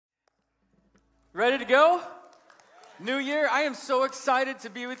Ready to go? New year. I am so excited to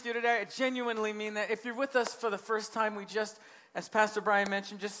be with you today. I genuinely mean that. If you're with us for the first time, we just, as Pastor Brian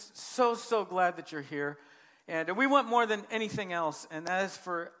mentioned, just so glad that you're here. And we want more than anything else, and that is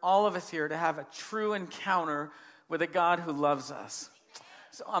for all of us here to have a true encounter with a God who loves us.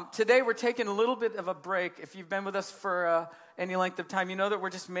 So today we're taking a little bit of a break. If you've been with us for any length of time, you know that we're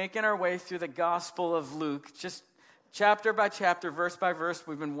just making our way through the Gospel of Luke, just chapter by chapter, verse by verse.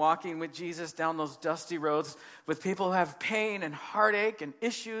 We've been walking with Jesus down those dusty roads with people who have pain and heartache and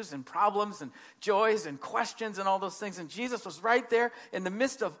issues and problems and joys and questions and all those things. And Jesus was right there in the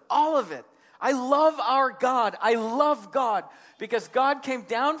midst of all of it. I love our God. I love God because God came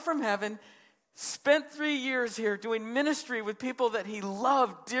down from heaven, spent 3 years here doing ministry with people that he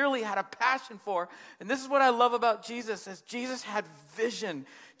loved dearly, had a passion for. And this is what I love about Jesus, is Jesus had vision.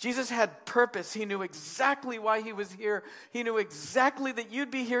 Jesus had purpose. He knew exactly why he was here. He knew exactly that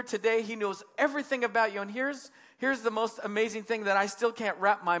you'd be here today. He knows everything about you. And here's the most amazing thing that I still can't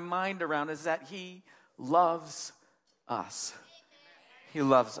wrap my mind around, is that he loves us. He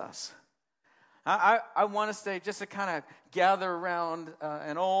loves us. I want to say, just to kind of gather around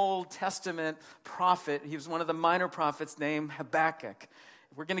an Old Testament prophet. He was one of the minor prophets named Habakkuk.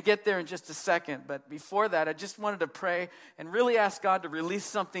 We're going to get there in just a second, but before that, I just wanted to pray and really ask God to release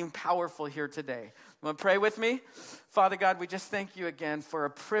something powerful here today. You want to pray with me? Father God, we just thank you again for a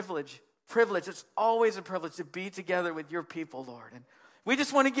privilege. It's always a privilege to be together with your people, Lord. And we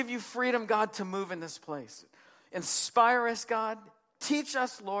just want to give you freedom, God, to move in this place. Inspire us, God. Teach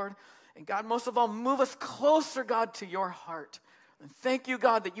us, Lord. And God, most of all, move us closer, God, to your heart. And thank you,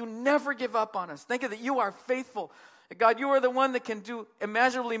 God, that you never give up on us. Thank you that you are faithful. God, you are the one that can do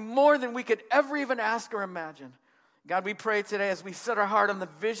immeasurably more than we could ever even ask or imagine. God, we pray today as we set our heart on the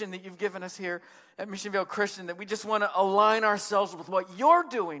vision that you've given us here at Missionville Christian, that we just want to align ourselves with what you're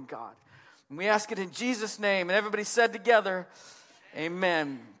doing, God. And we ask it in Jesus' name. And everybody said together,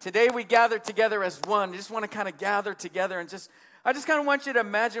 amen. Today we gather together as one. I just want to kind of gather together and I just kind of want you to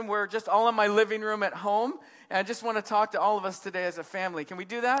imagine we're just all in my living room at home. And I just want to talk to all of us today as a family. Can we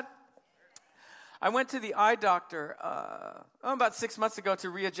do that? I went to the eye doctor about 6 months ago to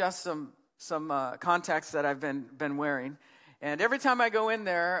readjust some contacts that I've been wearing. And every time I go in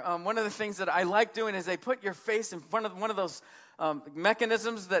there, one of the things that I like doing is they put your face in front of one of those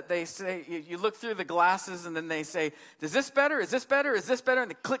mechanisms that they say, you look through the glasses and then they say, is this better? Is this better? Is this better?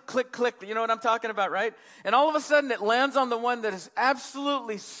 And they click, click, click. You know what I'm talking about, right? And all of a sudden it lands on the one that is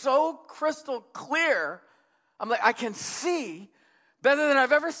absolutely so crystal clear. I'm like, I can see better than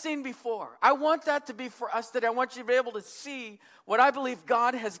I've ever seen before. I want that to be for us today. I want you to be able to see what I believe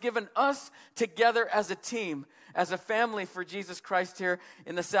God has given us together as a team, as a family for Jesus Christ here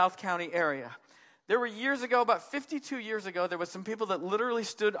in the South County area. There were years ago, about 52 years ago, there was some people that literally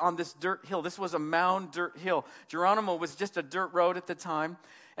stood on this dirt hill. This was a mound dirt hill. Geronimo was just a dirt road at the time.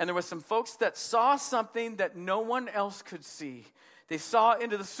 And there was some folks that saw something that no one else could see. They saw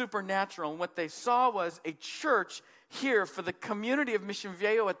into the supernatural. And what they saw was a church here for the community of Mission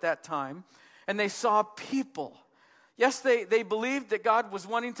Viejo at that time, and they saw people. Yes, they believed that God was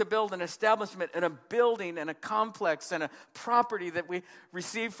wanting to build an establishment and a building and a complex and a property that we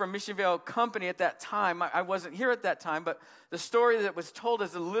received from Mission Viejo Company at that time. I wasn't here at that time, but the story that was told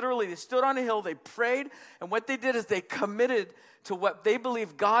is that literally they stood on a hill, they prayed, and what they did is they committed to what they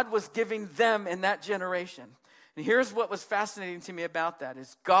believed God was giving them in that generation. And here's what was fascinating to me about that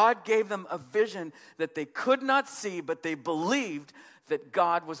is God gave them a vision that they could not see, but they believed that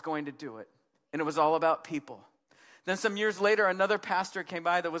God was going to do it. And it was all about people. Then some years later, another pastor came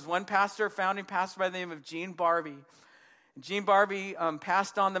by. There was one pastor, founding pastor by the name of Gene Barbie. Gene Barbie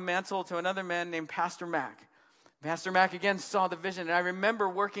passed on the mantle to another man named Pastor Mack. Pastor Mack again saw the vision, and I remember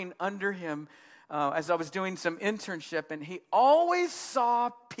working under him as I was doing some internship, and he always saw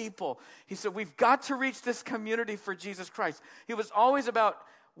people. He said, we've got to reach this community for Jesus Christ. He was always about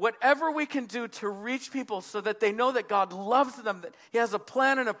whatever we can do to reach people so that they know that God loves them, that he has a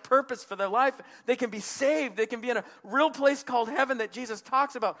plan and a purpose for their life. They can be saved. They can be in a real place called heaven that Jesus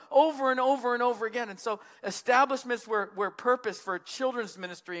talks about over and over and over again. And so establishments were purpose for children's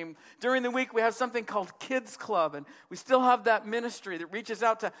ministry. And during the week, we have something called Kids Club, and we still have that ministry that reaches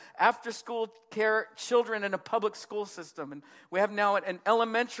out to after-school care children in a public school system. And we have now an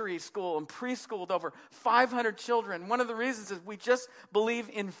elementary school and preschool with over 500 children. One of the reasons is we just believe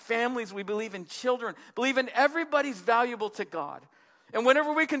in families, we believe in children, believe in everybody's valuable to God. And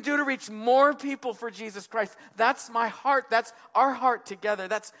whatever we can do to reach more people for Jesus Christ, that's my heart, that's our heart together,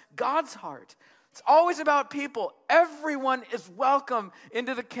 that's God's heart. It's always about people. Everyone is welcome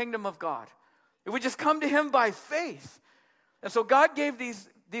into the kingdom of God. If we just come to him by faith. And so God gave these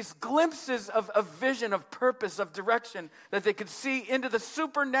these glimpses of vision, of purpose, of direction, that they could see into the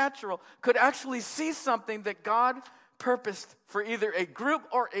supernatural, could actually see something that God purposed for either a group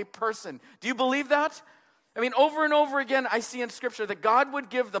or a person. Do you believe that? I mean, over and over again, I see in Scripture that God would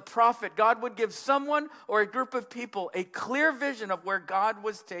give the prophet, God would give someone or a group of people a clear vision of where God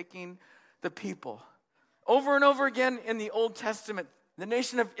was taking the people. Over and over again in the Old Testament, the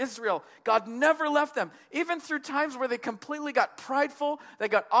nation of Israel, God never left them. Even through times where they completely got prideful, they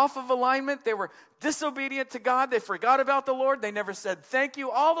got off of alignment, they were disobedient to God, they forgot about the Lord, they never said thank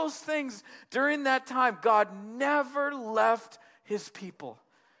you. All those things during that time, God never left his people.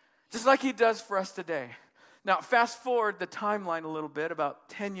 Just like he does for us today. Now, fast forward the timeline a little bit, about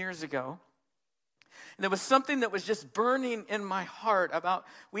 10 years ago. And there was something that was just burning in my heart about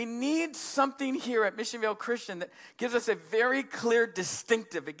we need something here at Missionville Christian that gives us a very clear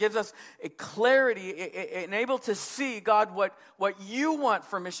distinctive. It gives us a clarity and able to see, God, what you want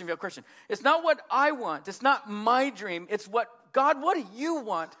for Missionville Christian. It's not what I want. It's not my dream. It's God, what do you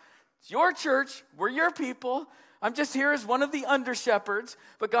want? It's your church. We're your people. I'm just here as one of the under-shepherds.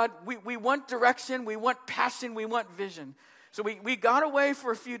 But God, we want direction. We want passion. We want vision. So we got away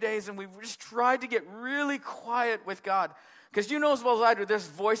for a few days and we just tried to get really quiet with God. Because you know as well as I do, there's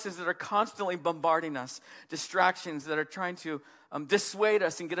voices that are constantly bombarding us. Distractions that are trying to dissuade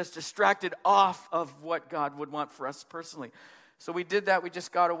us and get us distracted off of what God would want for us personally. So we did that. We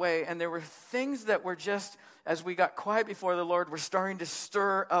just got away. And there were things that were just, as we got quiet before the Lord, were starting to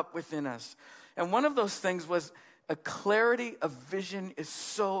stir up within us. And one of those things was a clarity of vision is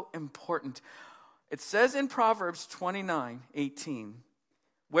so important. It says in Proverbs 29:18,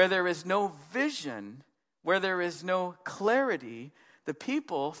 where there is no vision, where there is no clarity, the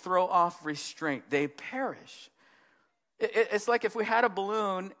people throw off restraint. They perish. It's like if we had a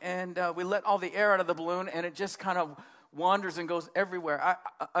balloon and we let all the air out of the balloon and it just kind of wanders and goes everywhere.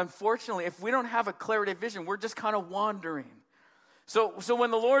 Unfortunately, if we don't have a clarity of vision, we're just kind of wandering. So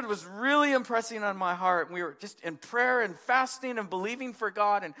when the Lord was really impressing on my heart, and we were just in prayer and fasting and believing for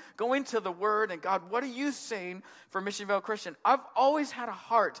God and going to the Word, and God, what are you saying for Missionville Christian? I've always had a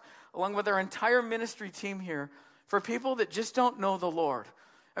heart, along with our entire ministry team here, for people that just don't know the Lord.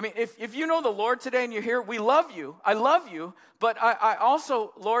 I mean, if you know the Lord today and you're here, we love you. I love you. But I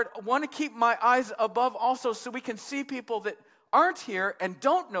also, Lord, want to keep my eyes above also so we can see people that aren't here and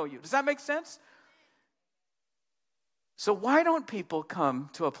don't know you. Does that make sense? So why don't people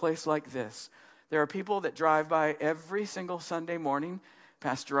come to a place like this? There are people that drive by every single Sunday morning,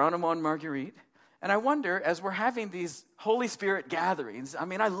 Pastor Geronimo and Marguerite. And I wonder, as we're having these Holy Spirit gatherings, I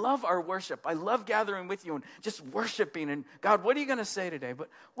mean, I love our worship. I love gathering with you and just worshiping. And God, what are you going to say today? But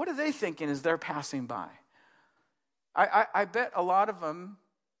what are they thinking as they're passing by? I bet a lot of them,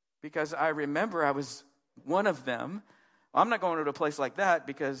 because I remember I was one of them, I'm not going to a place like that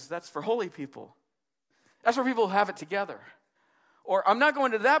because that's for holy people. That's where people have it together. Or I'm not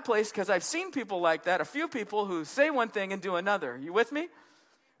going to that place because I've seen people like that, a few people who say one thing and do another. You with me?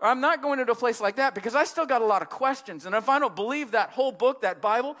 Or I'm not going to a place like that because I still got a lot of questions. And if I don't believe that whole book, that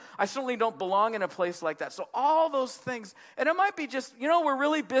Bible, I certainly don't belong in a place like that. So all those things, and it might be just, we're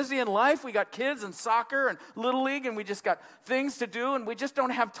really busy in life. We got kids and soccer and Little League, and we just got things to do, and we just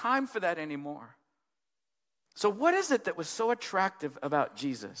don't have time for that anymore. So what is it that was so attractive about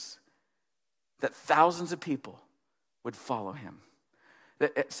Jesus that thousands of people would follow him?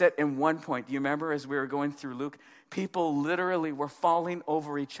 That it said in one point, do you remember as we were going through Luke, people literally were falling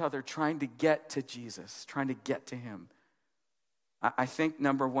over each other trying to get to Jesus, trying to get to him. I think,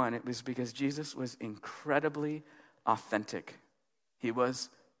 number one, it was because Jesus was incredibly authentic. He was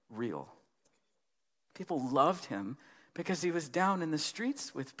real. People loved him because he was down in the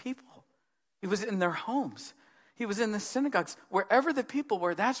streets with people. He was in their homes. He was in the synagogues. Wherever the people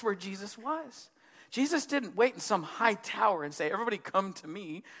were, that's where Jesus was. Jesus didn't wait in some high tower and say, everybody come to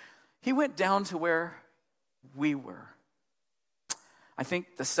me. He went down to where we were. I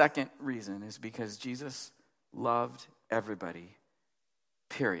think the second reason is because Jesus loved everybody,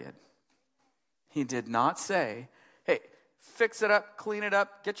 period. He did not say, hey, fix it up, clean it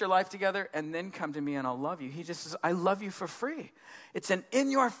up, get your life together, and then come to me and I'll love you. He just says, I love you for free. It's an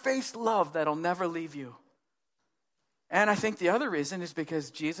in-your-face love that'll never leave you. And I think the other reason is because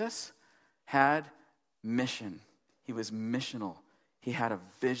Jesus had mission. He was missional. He had a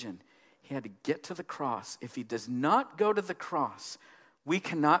vision. He had to get to the cross. If he does not go to the cross, we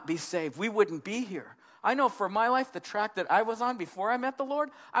cannot be saved. We wouldn't be here. I know for my life, the track that I was on before I met the Lord,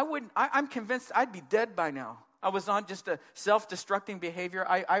 I'm convinced I'd be dead by now. I was on just a self-destructing behavior.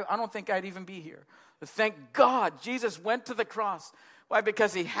 I don't think I'd even be here. But thank God Jesus went to the cross. Why?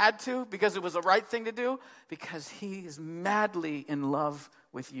 Because he had to? Because it was the right thing to do? Because he is madly in love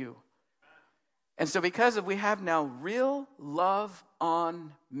with you. And so because we have now real love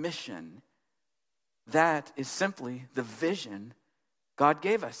on mission, that is simply the vision God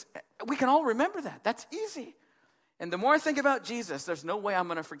gave us. We can all remember that. That's easy. And the more I think about Jesus, there's no way I'm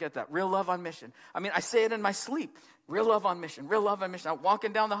going to forget that. Real love on mission. I mean, I say it in my sleep. Real love on mission. Real love on mission. I'm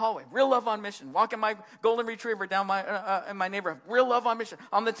walking down the hallway. Real love on mission. Walking my golden retriever down in my neighborhood. Real love on mission.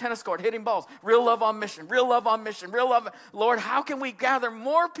 On the tennis court, hitting balls. Real love on mission. Real love on mission. Real love. Lord, how can we gather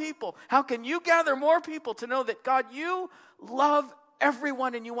more people? How can you gather more people to know that, God, you love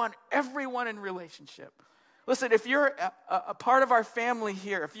everyone and you want everyone in relationship? Listen, if you're a part of our family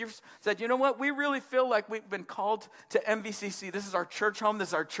here, if you've said, you know what, we really feel like we've been called to MVCC. This is our church home. This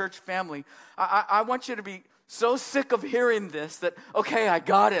is our church family. I want you to be so sick of hearing this that, okay, I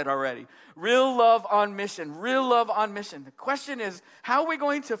got it already. Real love on mission. Real love on mission. The question is, how are we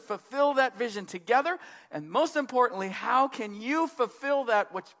going to fulfill that vision together? And most importantly, how can you fulfill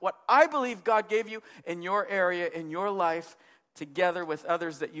that, what I believe God gave you in your area, in your life, together with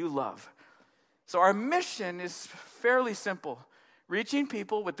others that you love? So our mission is fairly simple. Reaching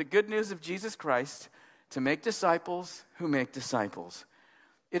people with the good news of Jesus Christ to make disciples who make disciples.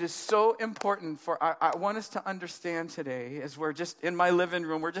 It is so important I want us to understand today, as we're just in my living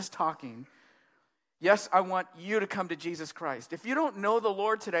room, we're just talking. Yes, I want you to come to Jesus Christ. If you don't know the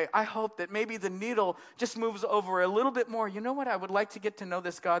Lord today, I hope that maybe the needle just moves over a little bit more. You know what? I would like to get to know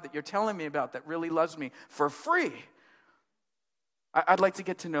this God that you're telling me about that really loves me for free. I'd like to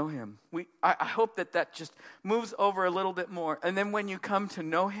get to know him. I hope that just moves over a little bit more. And then when you come to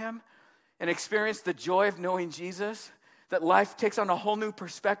know him and experience the joy of knowing Jesus, that life takes on a whole new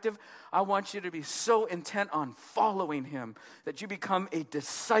perspective, I want you to be so intent on following him that you become a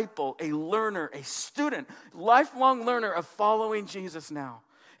disciple, a learner, a student, lifelong learner of following Jesus now.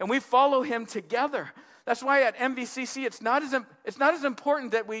 And we follow him together. That's why at MVCC, it's not as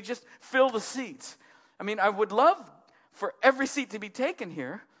important that we just fill the seats. I mean, I would love for every seat to be taken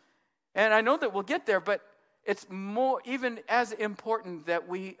here. And I know that we'll get there, but it's more, even as important that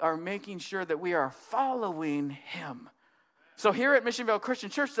we are making sure that we are following him. So here at Mission Vale Christian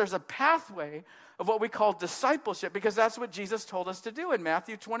Church, there's a pathway of what we call discipleship, because that's what Jesus told us to do in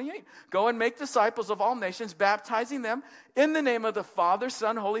Matthew 28. Go and make disciples of all nations, baptizing them in the name of the Father,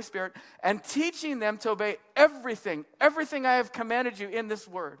 Son, Holy Spirit, and teaching them to obey everything I have commanded you in this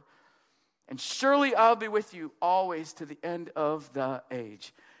word. And surely I'll be with you always to the end of the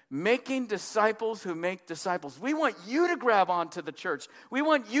age. Making disciples who make disciples. We want you to grab onto the church. We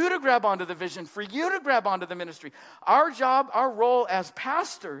want you to grab onto the vision, for you to grab onto the ministry. Our job, our role as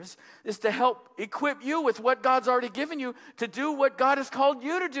pastors is to help equip you with what God's already given you to do what God has called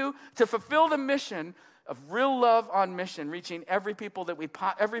you to do, to fulfill the mission of real love on mission, reaching every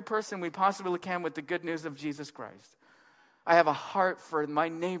person we possibly can with the good news of Jesus Christ. I have a heart for my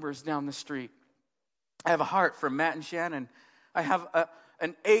neighbors down the street. I have a heart for Matt and Shannon. I have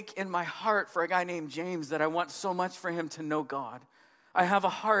an ache in my heart for a guy named James that I want so much for him to know God. I have a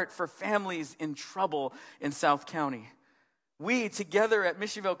heart for families in trouble in South County. We together at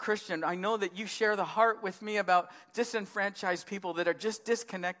Mission Vale Christian, I know that you share the heart with me about disenfranchised people that are just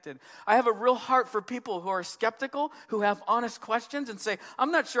disconnected. I have a real heart for people who are skeptical, who have honest questions and say,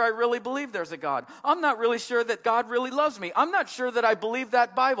 I'm not sure I really believe there's a God. I'm not really sure that God really loves me. I'm not sure that I believe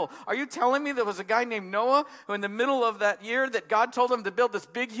that Bible. Are you telling me there was a guy named Noah who in the middle of that year that God told him to build this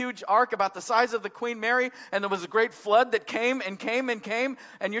big, huge ark about the size of the Queen Mary, and there was a great flood that came and came and came,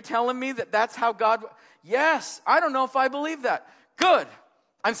 and you're telling me that that's how God... Yes, I don't know if I believe that. Good.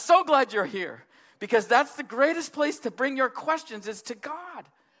 I'm so glad you're here, because that's the greatest place to bring your questions is to God.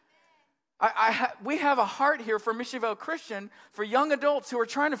 We have a heart here for Mission Vale Christian for young adults who are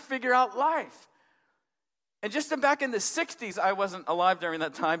trying to figure out life. And just back in the 60s, I wasn't alive during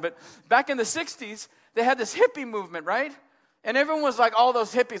that time, but back in the 60s, they had this hippie movement, right? And everyone was like, all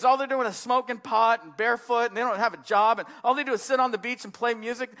those hippies, all they're doing is smoking pot and barefoot, and they don't have a job, and all they do is sit on the beach and play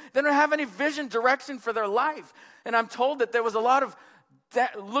music. They don't have any vision, direction for their life. And I'm told that there was a lot of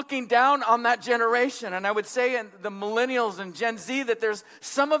that looking down on that generation. And I would say in the millennials and Gen Z that there's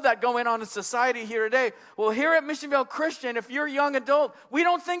some of that going on in society here today. Well, here at Mission Vale Christian, if you're a young adult, we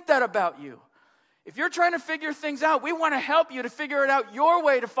don't think that about you. If you're trying to figure things out, we want to help you to figure it out your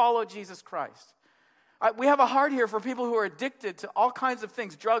way to follow Jesus Christ. We have a heart here for people who are addicted to all kinds of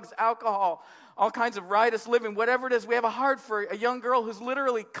things, drugs, alcohol, all kinds of riotous living, whatever it is. We have a heart for a young girl who's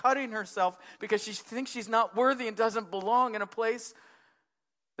literally cutting herself because she thinks she's not worthy and doesn't belong in a place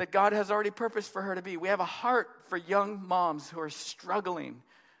that God has already purposed for her to be. We have a heart for young moms who are struggling,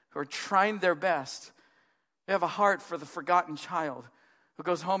 who are trying their best. We have a heart for the forgotten child who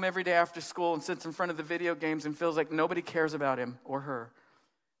goes home every day after school and sits in front of the video games and feels like nobody cares about him or her.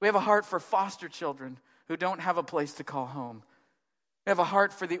 We have a heart for foster children who don't have a place to call home. We have a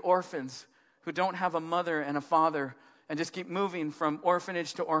heart for the orphans who don't have a mother and a father and just keep moving from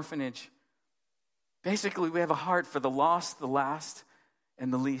orphanage to orphanage. Basically, we have a heart for the lost, the last,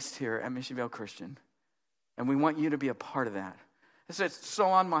 and the least here at Mission Vale Christian. And we want you to be a part of that. It's so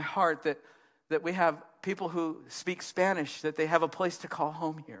on my heart that we have people who speak Spanish, that they have a place to call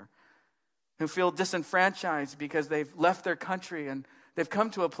home here, who feel disenfranchised because they've left their country and they've come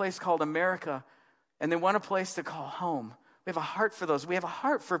to a place called America and they want a place to call home. We have a heart for those. We have a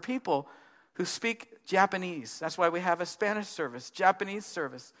heart for people who speak Japanese. That's why we have a Spanish service, Japanese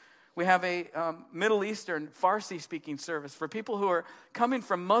service. We have a Middle Eastern, Farsi-speaking service for people who are coming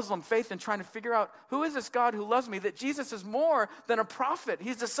from Muslim faith and trying to figure out, who is this God who loves me? That Jesus is more than a prophet.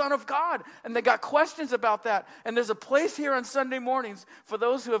 He's the Son of God. And they got questions about that. And there's a place here on Sunday mornings for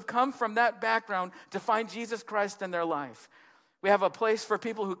those who have come from that background to find Jesus Christ in their life. We have a place for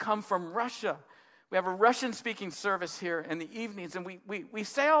people who come from Russia. We have a Russian-speaking service here in the evenings. And we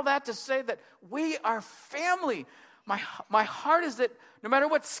say all that to say that we are family. My heart is that no matter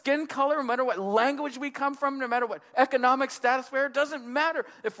what skin color, no matter what language we come from, no matter what economic status we're, it doesn't matter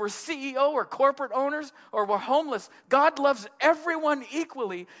if we're CEO or corporate owners or we're homeless. God loves everyone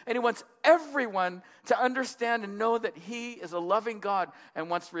equally, and He wants everyone to understand and know that He is a loving God and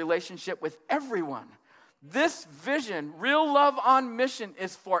wants relationship with everyone. This vision, real love on mission,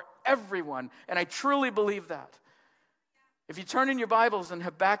 is for everyone, and I truly believe that. If you turn in your Bibles in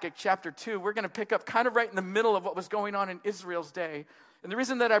Habakkuk chapter 2, we're going to pick up kind of right in the middle of what was going on in Israel's day. And the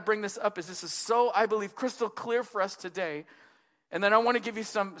reason that I bring this up is this is so, I believe, crystal clear for us today. And then I want to give you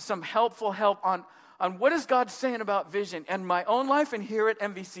some helpful help on what is God saying about vision in my own life and here at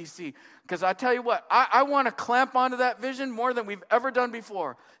MVCC. Because I tell you what, I want to clamp onto that vision more than we've ever done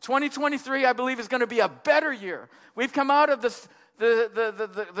before. 2023, I believe, is going to be a better year. We've come out of this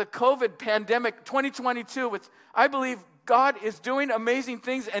the COVID pandemic, 2022, which I believe God is doing amazing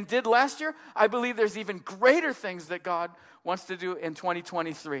things and did last year. I believe there's even greater things that God wants to do in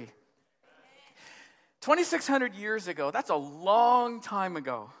 2023. 2,600 years ago, that's a long time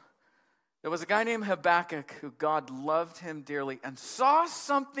ago, there was a guy named Habakkuk who God loved him dearly and saw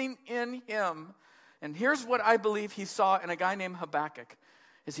something in him. And here's what I believe he saw in a guy named Habakkuk,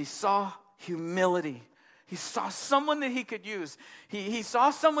 is he saw humility. He saw someone that he could use. He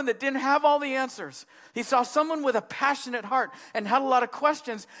saw someone that didn't have all the answers. He saw someone with a passionate heart and had a lot of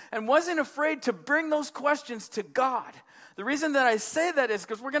questions and wasn't afraid to bring those questions to God. The reason that I say that is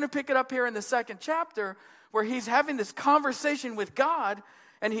because we're going to pick it up here in the second chapter where he's having this conversation with God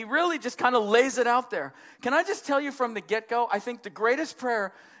and he really just kind of lays it out there. Can I just tell you from the get-go, I think the greatest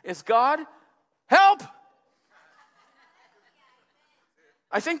prayer is, God, help!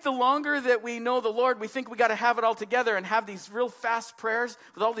 I think the longer that we know the Lord, we think we got to have it all together and have these real fast prayers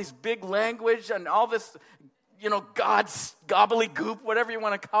with all these big language and all this, God's gobbledygook, whatever you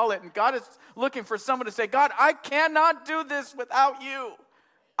want to call it. And God is looking for someone to say, God, I cannot do this without you.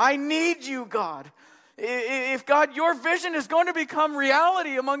 I need you, God. If God, your vision is going to become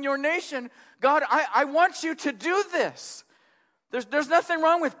reality among your nation, God, I want you to do this. There's nothing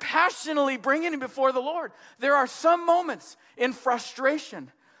wrong with passionately bringing it before the Lord. There are some moments in frustration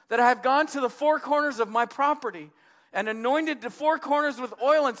that I have gone to the four corners of my property and anointed the four corners with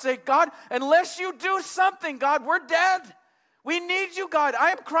oil and say, God, unless you do something, God, we're dead. We need you, God.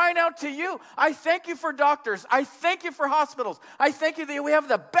 I am crying out to you. I thank you for doctors. I thank you for hospitals. I thank you that we have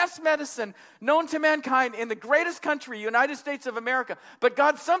the best medicine known to mankind in the greatest country, United States of America. But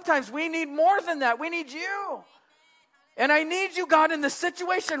God, sometimes we need more than that. We need you. And I need you, God, in the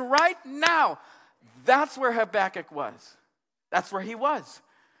situation right now. That's where Habakkuk was. That's where he was.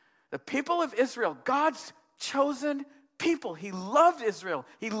 The people of Israel, God's chosen people. He loved Israel.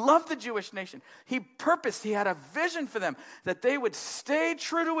 He loved the Jewish nation. He purposed, he had a vision for them, that they would stay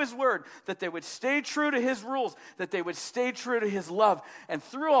true to his word, that they would stay true to his rules, that they would stay true to his love. And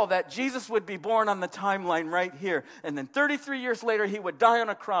through all that, Jesus would be born on the timeline right here. And then 33 years later, he would die on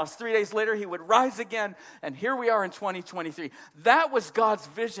a cross. 3 days later, he would rise again. And here we are in 2023. That was God's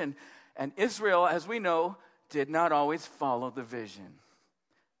vision. And Israel, as we know, did not always follow the vision.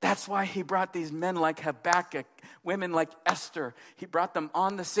 That's why he brought these men like Habakkuk, women like Esther. He brought them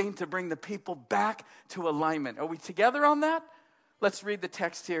on the scene to bring the people back to alignment. Are we together on that? Let's read the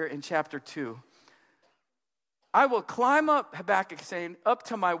text here in chapter 2. I will climb up, Habakkuk saying, up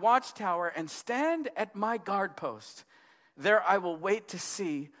to my watchtower and stand at my guard post. There I will wait to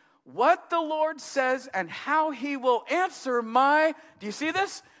see what the Lord says and how he will answer my, do you see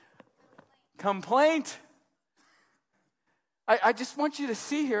this? Complaint. I just want you to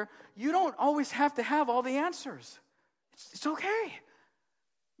see here, you don't always have to have all the answers. It's okay.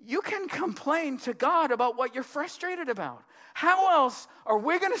 you can complain to God about what you're frustrated about. How else are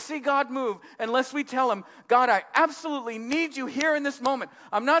we going to see God move unless we tell him, God, I absolutely need you here in this moment.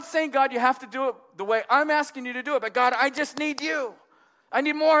 I'm not saying, God, you have to do it the way I'm asking you to do it, but God, I just need you. I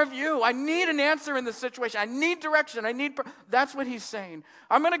need more of you. I need an answer in this situation. I need direction. That's what he's saying.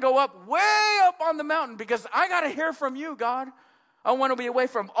 I'm going to go up, way up on the mountain because I got to hear from you, God. I want to be away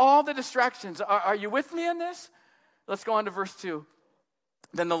from all the distractions. Are you with me in this? Let's go on to verse 2.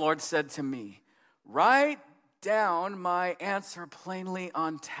 Then the Lord said to me, write down my answer plainly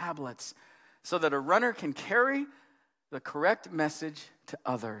on tablets so that a runner can carry the correct message to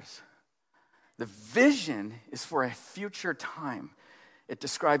others. The vision is for a future time. It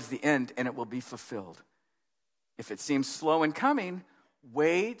describes the end and it will be fulfilled. If it seems slow in coming,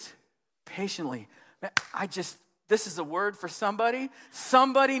 wait patiently. This is a word for somebody.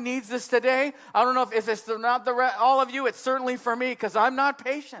 Somebody needs this today. I don't know if it's not all of you. It's certainly for me because I'm not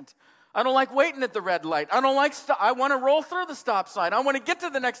patient. I don't like waiting at the red light. I want to roll through the stop sign. I want to get to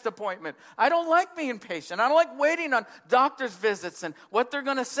the next appointment. I don't like being patient. I don't like waiting on doctor's visits and what they're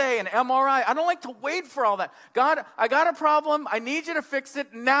going to say and MRI. I don't like to wait for all that. God, I got a problem. I need you to fix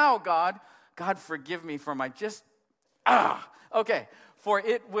it now, God. God, forgive me for my okay. For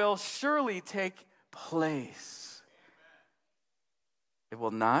it will surely take place. It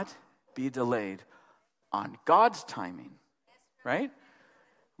will not be delayed on God's timing, right?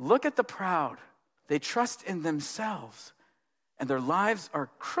 Look at the proud. They trust in themselves, and their lives are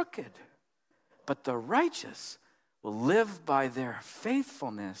crooked. But the righteous will live by their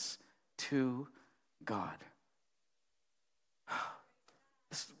faithfulness to God.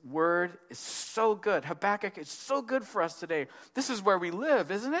 This word is so good. Habakkuk is so good for us today. This is where we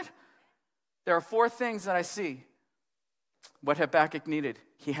live, isn't it? There are 4 things that I see. What Habakkuk needed,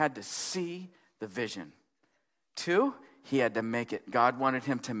 he had to see the vision. 2, he had to make it, God wanted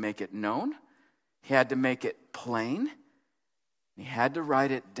him to make it known. He had to make it plain. He had to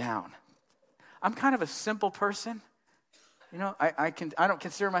write it down. I'm kind of a simple person. You know, I don't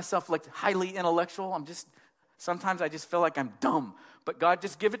consider myself like highly intellectual. Sometimes I just feel like I'm dumb. But God,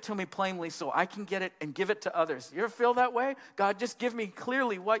 just give it to me plainly so I can get it and give it to others. You ever feel that way? God, just give me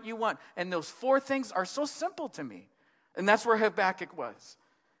clearly what you want. And those 4 things are so simple to me. And that's where Habakkuk was.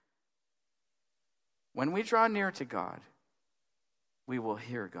 When we draw near to God, we will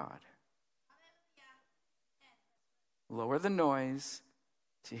hear God. Lower the noise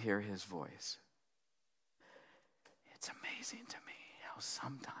to hear his voice. It's amazing to me how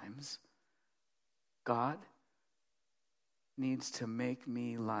sometimes God needs to make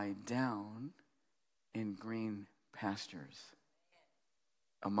me lie down in green pastures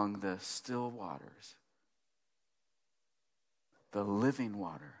among the still waters. The living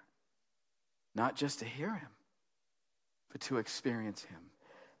water, not just to hear him, but to experience him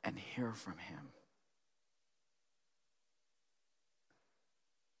and hear from him.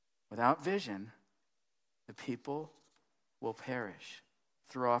 Without vision, the people will perish,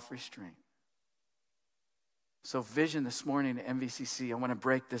 throw off restraint. So vision this morning at MVCC, I want to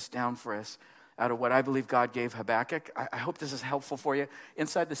break this down for us out of what I believe God gave Habakkuk. I hope this is helpful for you.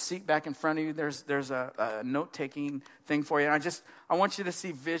 Inside the seat back in front of you, there's a note-taking thing for you. And I want you to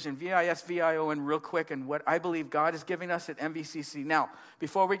see vision, V-I-S-V-I-O-N, real quick, and what I believe God is giving us at MVCC. Now,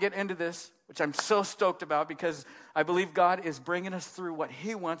 before we get into this, which I'm so stoked about because I believe God is bringing us through what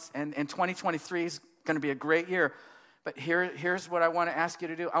he wants, and 2023 is going to be a great year. But here's what I want to ask you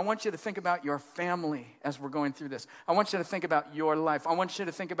to do. I want you to think about your family as we're going through this. I want you to think about your life. I want you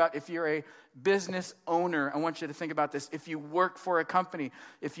to think about if you're a business owner. I want you to think about this. If you work for a company,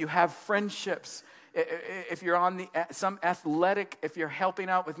 if you have friendships, if you're on some athletic, if you're helping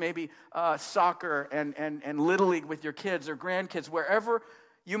out with maybe soccer and Little League with your kids or grandkids, wherever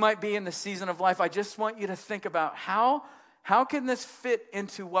you might be in the season of life, I just want you to think about how can this fit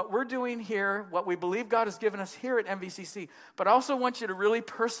into what we're doing here, what we believe God has given us here at MVCC? But I also want you to really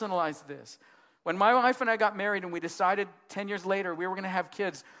personalize this. When my wife and I got married and we decided 10 years later we were going to have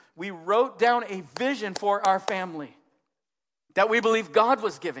kids, we wrote down a vision for our family that we believe God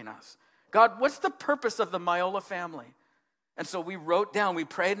was giving us. God, what's the purpose of the Myola family? And so we wrote down, we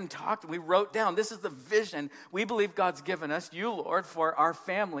prayed and talked, and we wrote down, this is the vision we believe God's given us, you, Lord, for our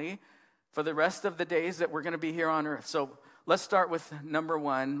family for the rest of the days that we're going to be here on earth. So let's start with number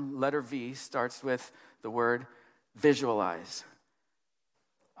 1. Letter V starts with the word visualize.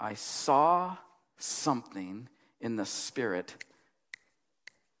 I saw something in the spirit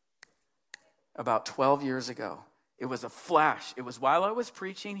about 12 years ago. It was a flash. It was while I was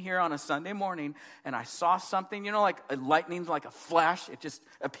preaching here on a Sunday morning, and I saw something, like a lightning, like a flash. It just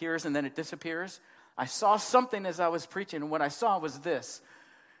appears and then it disappears. I saw something as I was preaching, and what I saw was this.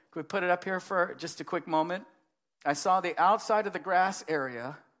 Could we put it up here for just a quick moment? I saw the outside of the grass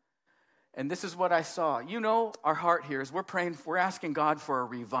area, and this is what I saw. You know, our heart here is we're asking God for a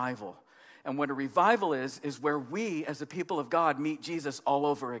revival. And what a revival is where we, as the people of God, meet Jesus all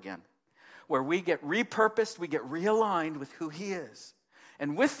over again. Where we get repurposed, we get realigned with who he is.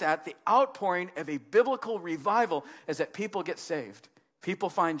 And with that, the outpouring of a biblical revival is that people get saved. People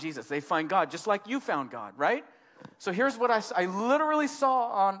find Jesus. They find God, just like you found God, right? So here's what I literally saw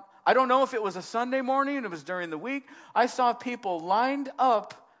on, I don't know if it was a Sunday morning, it was during the week. I saw people lined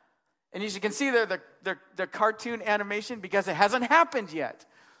up, and as you can see there, the cartoon animation, because it hasn't happened yet.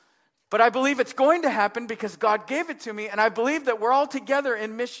 But I believe it's going to happen because God gave it to me, and I believe that we're all together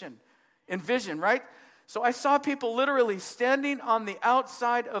in mission, in vision, right? So I saw people literally standing on the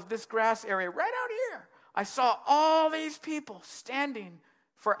outside of this grass area, right out here. I saw all these people standing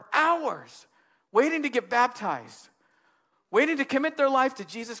for hours, waiting to get baptized, waiting to commit their life to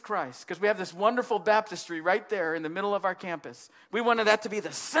Jesus Christ, because we have this wonderful baptistry right there in the middle of our campus. We wanted that to be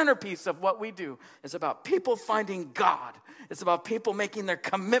the centerpiece of what we do. It's about people finding God. It's about people making their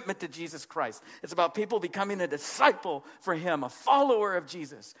commitment to Jesus Christ. It's about people becoming a disciple for him, a follower of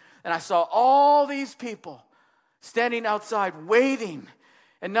Jesus. And I saw all these people standing outside waiting.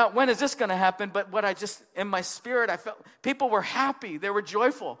 And not when is this going to happen, but what I just, in my spirit, I felt people were happy. They were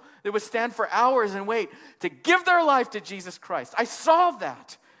joyful. They would stand for hours and wait to give their life to Jesus Christ. I saw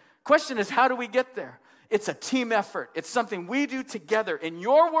that. Question is, how do we get there? It's a team effort. It's something we do together. In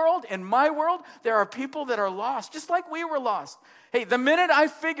your world, in my world, there are people that are lost, just like we were lost. Hey, the minute I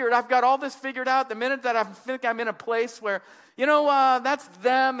figured I've got all this figured out, the minute that I think I'm in a place where, that's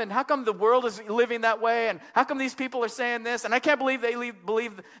them, and how come the world is living that way, and how come these people are saying this, and I can't believe they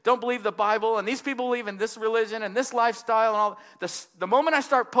don't believe the Bible, and these people believe in this religion and this lifestyle and all this. The moment I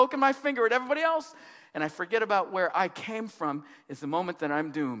start poking my finger at everybody else, and I forget about where I came from, is the moment that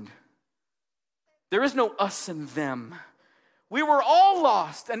I'm doomed. There is no us and them. We were all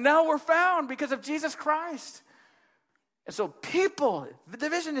lost, and now we're found because of Jesus Christ. And so people, the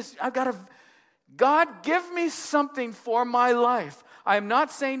division is, God, give me something for my life. I am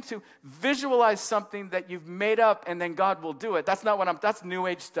not saying to visualize something that you've made up and then God will do it. That's not that's New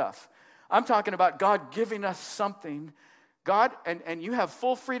Age stuff. I'm talking about God giving us something. God, and you have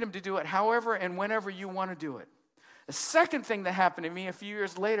full freedom to do it however and whenever you want to do it. The second thing that happened to me a few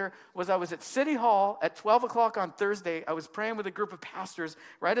years later was I was at City Hall at 12 o'clock on Thursday. I was praying with a group of pastors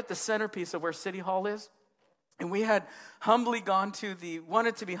right at the centerpiece of where City Hall is. And we had humbly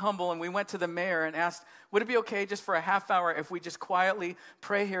wanted to be humble, and we went to the mayor and asked, would it be okay just for a half hour if we just quietly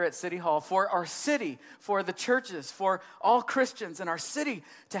pray here at City Hall for our city, for the churches, for all Christians in our city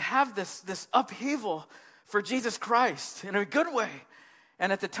to have this upheaval for Jesus Christ in a good way.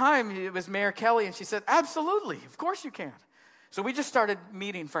 And at the time, it was Mayor Kelly, and she said, absolutely, of course you can. So we just started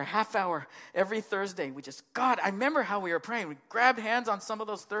meeting for a half hour every Thursday. God, I remember how we were praying. We grabbed hands on some of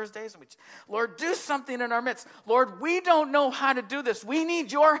those Thursdays, and Lord, do something in our midst. Lord, we don't know how to do this. We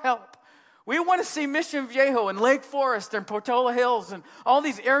need your help. We want to see Mission Viejo and Lake Forest and Portola Hills and all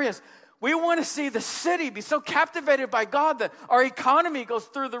these areas. We want to see the city be so captivated by God that our economy goes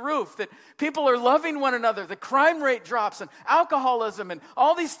through the roof, that people are loving one another, the crime rate drops, and alcoholism and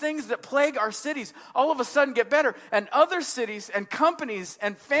all these things that plague our cities all of a sudden get better. And other cities and companies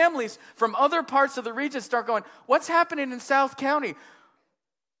and families from other parts of the region start going, what's happening in South County?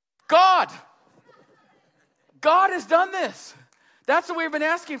 God has done this. That's what we've been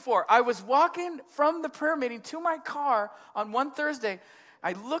asking for. I was walking from the prayer meeting to my car on one Thursday.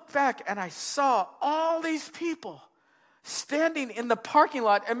 I looked back and I saw all these people standing in the parking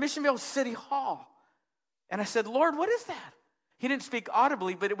lot at Missionville City Hall. And I said, Lord, what is that? He didn't speak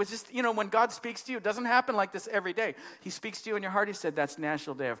audibly, but it was just, when God speaks to you, it doesn't happen like this every day. He speaks to you in your heart. He said, that's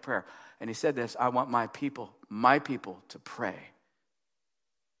National Day of Prayer. And he said this, I want my people to pray.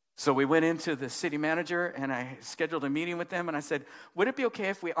 So we went into the city manager, and I scheduled a meeting with them, and I said, would it be okay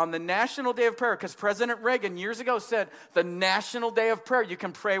if we, on the National Day of Prayer, because President Reagan years ago said, the National Day of Prayer, you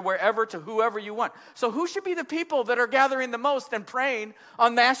can pray wherever to whoever you want. So who should be the people that are gathering the most and praying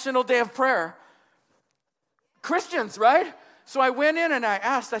on National Day of Prayer? Christians, right? So I went in and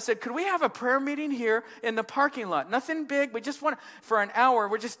I said, could we have a prayer meeting here in the parking lot? Nothing big. We just want, for an hour,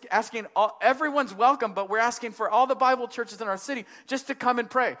 we're just asking, everyone's welcome, but we're asking for all the Bible churches in our city just to come and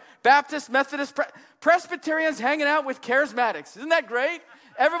pray. Baptists, Methodists, Presbyterians hanging out with charismatics. Isn't that great?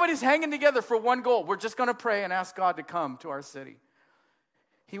 Everybody's hanging together for one goal. We're just going to pray and ask God to come to our city.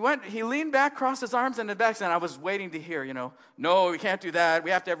 He leaned back, crossed his arms in the back, and I was waiting to hear, no, we can't do that. We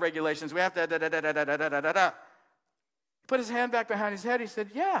have to have regulations. We have to da-da-da-da-da-da-da-da-da. Put his hand back behind his head. He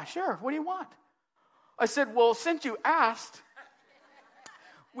said, yeah, sure. What do you want? I said, well, since you asked,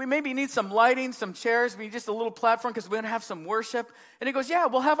 We maybe need some lighting, some chairs, we need just a little platform because we're going to have some worship. And he goes, yeah,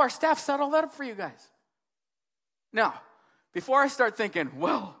 we'll have our staff set all that up for you guys. Now, before I start thinking,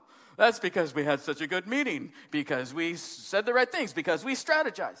 well, that's because we had such a good meeting, because we said the right things, because we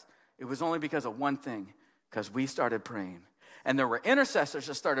strategized. It was only because of one thing, because we started praying. And there were intercessors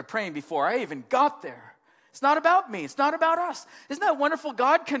that started praying before I even got there. It's not about me. It's not about us. Isn't that wonderful?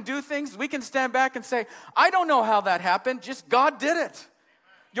 God can do things. We can stand back and say, I don't know how that happened. Just God did it.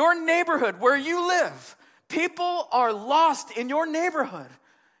 Your neighborhood, where you live, people are lost in your neighborhood.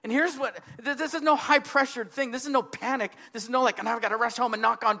 And here's what, this is no high-pressured thing. This is no panic. This is no like, and I've got to rush home and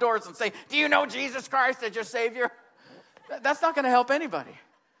knock on doors and say, do you know Jesus Christ as your Savior? That's not going to help anybody.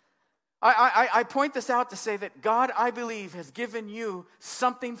 I point this out to say that God, I believe, has given you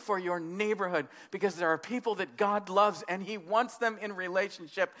something for your neighborhood because there are people that God loves and He wants them in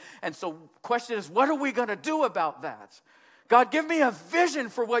relationship. And so the question is, what are we going to do about that? God, give me a vision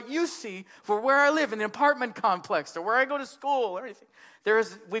for what you see for where I live in the apartment complex or where I go to school or anything.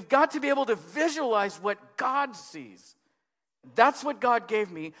 We've got to be able to visualize what God sees. That's what God gave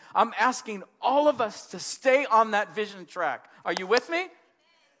me. I'm asking all of us to stay on that vision track. Are you with me?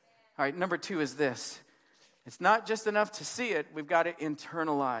 All right, number 2 is this. It's not just enough to see it. We've got to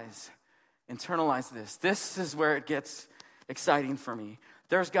internalize. Internalize this. This is where it gets exciting for me.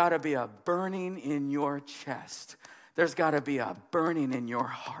 There's got to be a burning in your chest. There's got to be a burning in your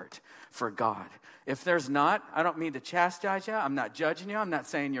heart for God. If there's not, I don't mean to chastise you. I'm not judging you. I'm not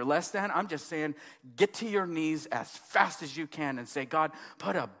saying you're less than. I'm just saying get to your knees as fast as you can and say, God,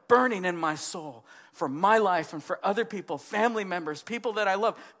 put a burning in my soul for my life and for other people, family members, people that I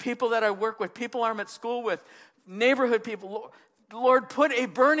love, people that I work with, people I'm at school with, neighborhood people. Lord, put a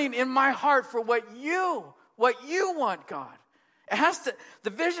burning in my heart for what you want, God. The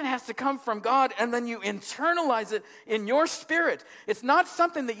vision has to come from God, and then you internalize it in your spirit. It's not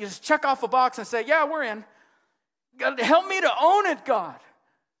something that you just check off a box and say, yeah, we're in. God, help me to own it, God.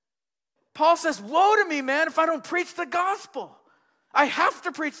 Paul says, woe to me, man, if I don't preach the gospel. I have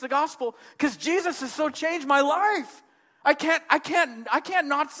to preach the gospel because Jesus has so changed my life. I can't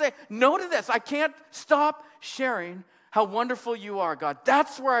not say no to this. I can't stop sharing how wonderful you are, God.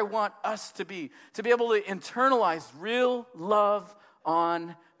 That's where I want us to be able to internalize real love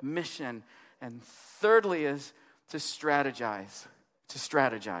on mission. And thirdly is to strategize.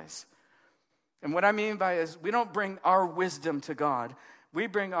 And what I mean by is we don't bring our wisdom to God. We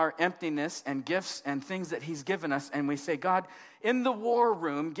bring our emptiness and gifts and things that He's given us, and we say, God, in the war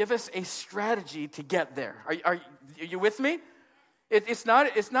room, give us a strategy to get there. Are you with me? It's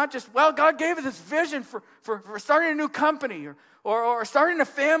not just, well, God gave us this vision for starting a new company or starting a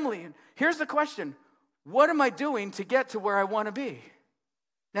family. And here's the question. What am I doing to get to where I want to be?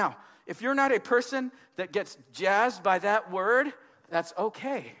 Now, if you're not a person that gets jazzed by that word, that's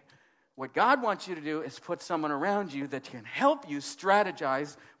okay. What God wants you to do is put someone around you that can help you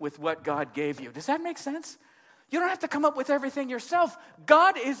strategize with what God gave you. Does that make sense? You don't have to come up with everything yourself.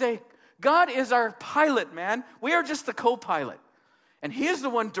 God is our pilot, man. We are just the co-pilot. And He is the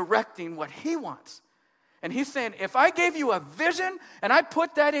one directing what He wants. And He's saying, if I gave you a vision and I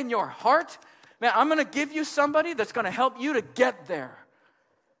put that in your heart, man, I'm going to give you somebody that's going to help you to get there.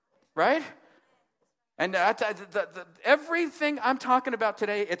 Right? And everything I'm talking about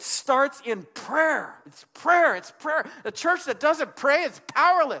today, it starts in prayer. It's prayer. It's prayer. The church that doesn't pray is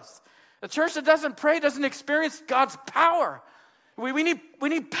powerless. The church that doesn't pray doesn't experience God's power. We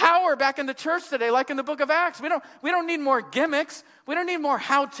need power back in the church today, like in the book of Acts. We don't need more gimmicks. We don't need more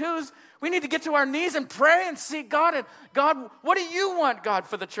how-tos. We need to get to our knees and pray and seek God. And God, what do you want, God,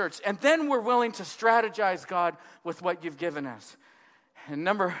 for the church? And then we're willing to strategize, God, with what you've given us. And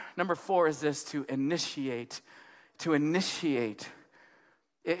number 4 is this, to initiate. To initiate.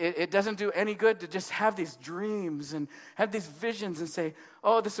 It doesn't do any good to just have these dreams and have these visions and say,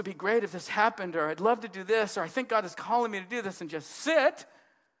 oh, this would be great if this happened, or I'd love to do this, or I think God is calling me to do this, and just sit.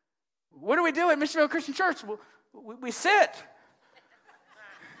 What do we do at Mission View Christian Church? We sit.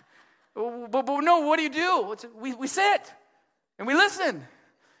 But no, what do? We sit and we listen.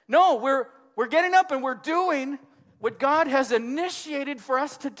 No, we're getting up and we're doing what God has initiated for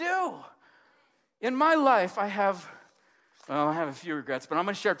us to do. In my life, I have a few regrets, but I'm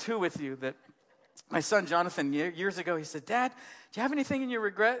going to share 2 with you. That my son Jonathan, years ago, he said, Dad, do you have anything in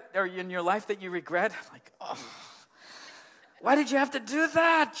your life that you regret? I'm like, oh, why did you have to do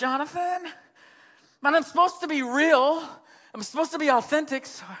that, Jonathan? Man, I'm supposed to be real. I'm supposed to be authentic.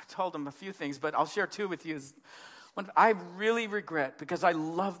 So I told him a few things, but I'll share 2 with you. One I really regret, because I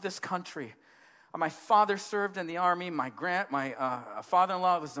love this country. My father served in the Army. My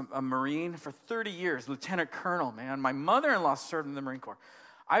father-in-law was a Marine for 30 years, lieutenant colonel, man. My mother-in-law served in the Marine Corps.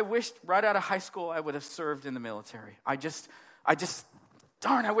 I wished right out of high school I would have served in the military. I just,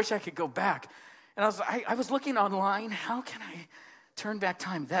 darn, I wish I could go back. And I was looking online, how can I turn back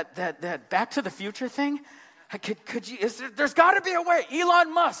time? That Back to the Future thing? There's got to be a way.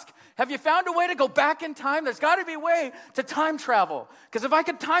 Elon Musk, have you found a way to go back in time? There's got to be a way to time travel. Because if I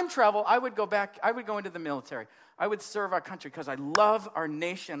could time travel, I would go back. I would go into the military. I would serve our country because I love our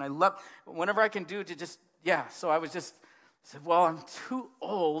nation. I love whenever I can do to just, So I said, well, I'm too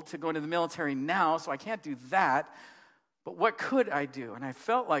old to go into the military now, so I can't do that. But what could I do? And I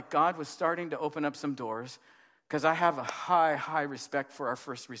felt like God was starting to open up some doors because I have a high respect for our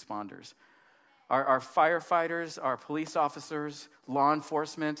first responders. Our firefighters, our police officers, law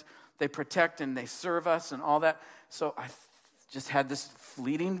enforcement, they protect and they serve us and all that. So I just had this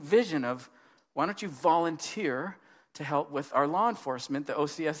fleeting vision of, why don't you volunteer to help with our law enforcement, the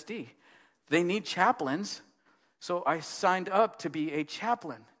OCSD? They need chaplains, so I signed up to be a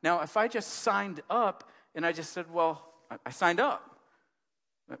chaplain. Now, if I just signed up and I just said, well, I signed up.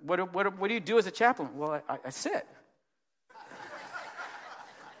 What do you do as a chaplain? Well, I sit.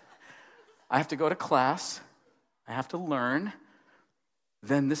 I have to go to class. I have to learn.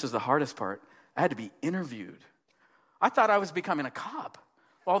 Then this is the hardest part. I had to be interviewed. I thought I was becoming a cop.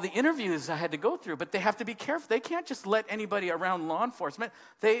 All the interviews I had to go through, but they have to be careful. They can't just let anybody around law enforcement.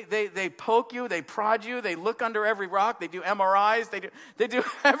 They poke you, they prod you, they look under every rock, they do MRIs, they do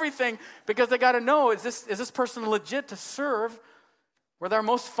everything because they got to know, is this person legit to serve with our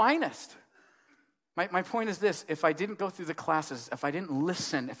most finest? My point is this: if I didn't go through the classes, if I didn't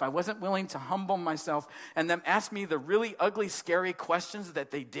listen, if I wasn't willing to humble myself and them ask me the really ugly, scary questions that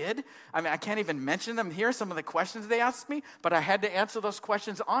they did, I mean, I can't even mention them here, some of the questions they asked me, but I had to answer those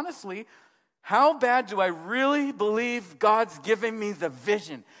questions honestly. How bad do I really believe God's giving me the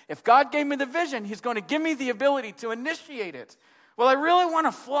vision? If God gave me the vision, He's going to give me the ability to initiate it. Well, I really want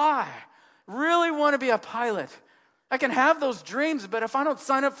to fly, really want to be a pilot. I can have those dreams, but if I don't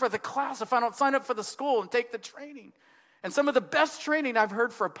sign up for the class, if I don't sign up for the school and take the training, and some of the best training I've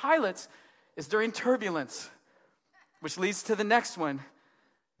heard for pilots is during turbulence, which leads to the next one.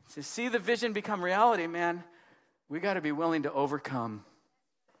 To see the vision become reality, man, we got to be willing to overcome.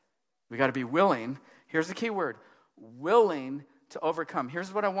 We got to be willing. Here's the key word: willing to overcome.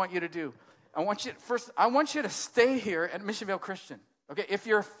 Here's what I want you to do. I want you to stay here at Missionville Christian. Okay, if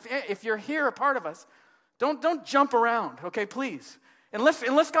you're here, a part of us. Don't jump around, okay, please.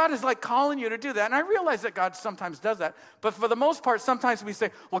 Unless God is like calling you to do that. And I realize that God sometimes does that. But for the most part, sometimes we say,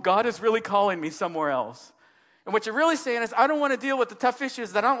 well, God is really calling me somewhere else. And what you're really saying is, I don't want to deal with the tough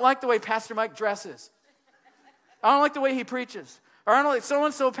issues that I don't like the way Pastor Mike dresses. I don't like the way he preaches. Or I don't like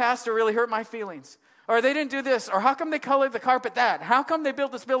so-and-so pastor really hurt my feelings. Or they didn't do this. Or how come they colored the carpet that? How come they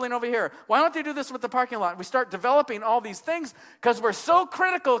built this building over here? Why don't they do this with the parking lot? We start developing all these things because we're so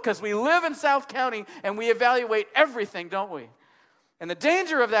critical because we live in South County and we evaluate everything, don't we? And the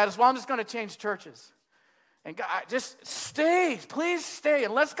danger of that is, well, I'm just going to change churches. And God, just stay. Please stay.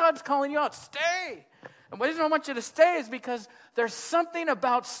 Unless God's calling you out, stay. And the reason I want you to stay is because there's something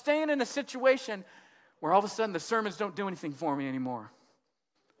about staying in a situation where all of a sudden the sermons don't do anything for me anymore.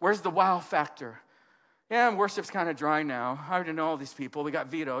 Where's the wow factor? Yeah, worship's kind of dry now. I already know all these people. We got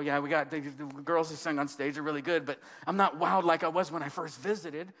Vito. Yeah, we got the girls who sing on stage are really good, but I'm not wowed like I was when I first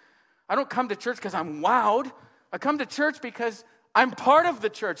visited. I don't come to church because I'm wowed. I come to church because I'm part of the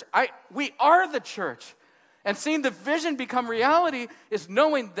church. We are the church. And seeing the vision become reality is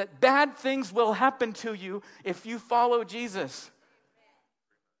knowing that bad things will happen to you if you follow Jesus.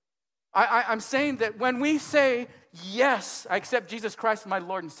 I'm saying that when we say, yes, I accept Jesus Christ as my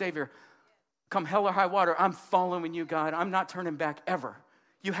Lord and Savior, come hell or high water, I'm following you, God. I'm not turning back ever.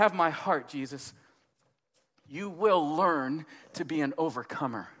 You have my heart, Jesus. You will learn to be an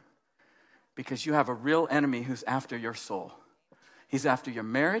overcomer because you have a real enemy who's after your soul. He's after your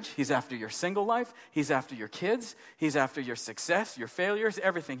marriage. He's after your single life. He's after your kids. He's after your success, your failures,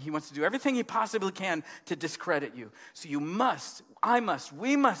 everything. He wants to do everything he possibly can to discredit you. So you must, I must,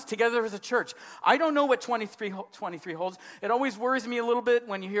 we must, together as a church. I don't know what 23 holds. It always worries me a little bit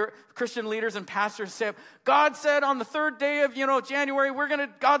when you hear Christian leaders and pastors say, God said on the third day of, January,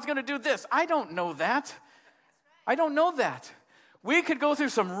 God's going to do this. I don't know that. I don't know that. We could go through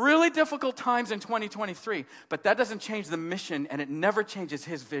some really difficult times in 2023, but that doesn't change the mission, and it never changes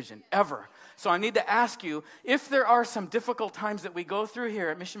his vision, ever. So I need to ask you, if there are some difficult times that we go through here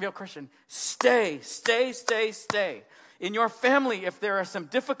at Missionville Christian, stay. In your family, if there are some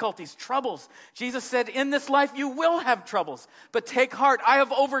difficulties, troubles, Jesus said, in this life you will have troubles, but take heart, I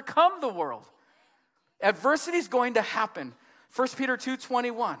have overcome the world. Adversity is going to happen. 1 Peter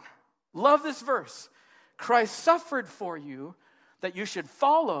 2:21. Love this verse. Christ suffered for you, that you should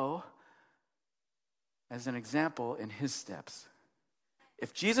follow as an example in his steps.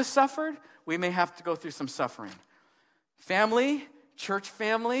 If Jesus suffered, we may have to go through some suffering. Family, church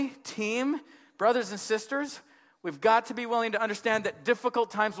family, team, brothers and sisters, we've got to be willing to understand that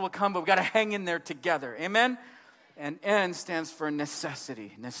difficult times will come, but we've got to hang in there together. Amen? And N stands for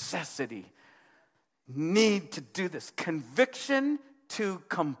necessity. Necessity. Need to do this. Conviction to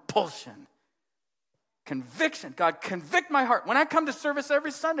compulsion. Conviction. God, convict my heart. When I come to service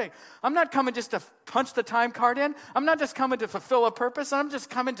every Sunday, I'm not coming just to punch the time card in. I'm not just coming to fulfill a purpose. I'm just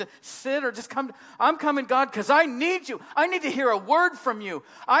coming to sit or just come. I'm coming, God, because I need you. I need to hear a word from you.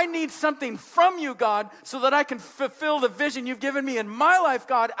 I need something from you, God, so that I can fulfill the vision you've given me in my life,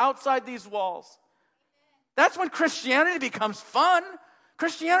 God, outside these walls. That's when Christianity becomes fun.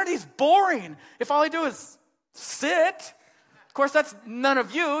 Christianity is boring if all I do is sit. Of course, that's none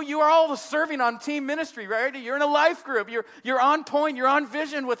of you. You are all serving on team ministry, right? You're in a life group. You're on point. You're on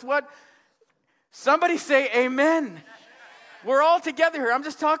vision with what? Somebody say amen. We're all together here. I'm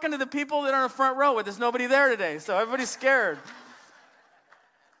just talking to the people that are in the front row. There's nobody there today, so everybody's scared.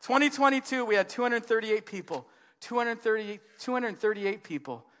 2022, we had 238 people. 238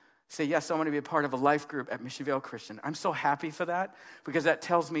 people say, yes, I want to be a part of a life group at Mission Vale Christian. I'm so happy for that because that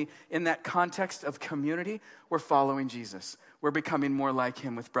tells me in that context of community, we're following Jesus. We're becoming more like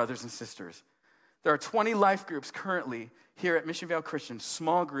him with brothers and sisters. There are 20 life groups currently here at Mission Vale Christian,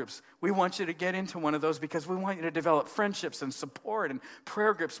 small groups. We want you to get into one of those because we want you to develop friendships and support and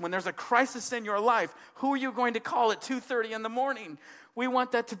prayer groups. When there's a crisis in your life, who are you going to call at 2:30 in the morning? We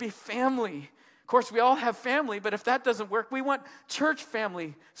want that to be family. Of course, we all have family, but if that doesn't work, we want church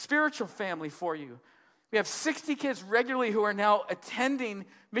family, spiritual family for you. We have 60 kids regularly who are now attending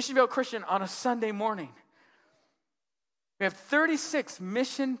Mission Vale Christian on a Sunday morning. We have 36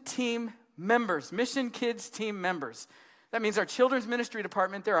 mission team members, mission kids team members. That means our children's ministry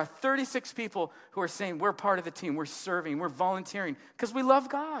department, there are 36 people who are saying we're part of the team, we're serving, we're volunteering, because we love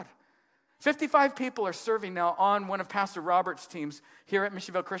God. 55 people are serving now on one of Pastor Robert's teams here at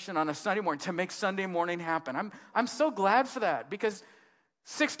Mission Vale Christian on a Sunday morning to make Sunday morning happen. I'm so glad for that because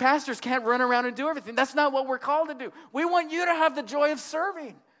 6 pastors can't run around and do everything. That's not what we're called to do. We want you to have the joy of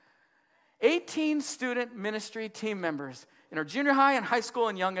serving. 18 student ministry team members in our junior high and high school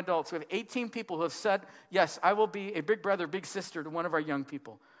and young adults. We have 18 people who have said, yes, I will be a big brother, big sister to one of our young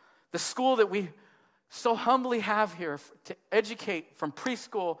people. The school that we so humbly have here to educate from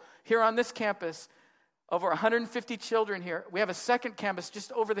preschool here on this campus, over 150 children here. We have a second campus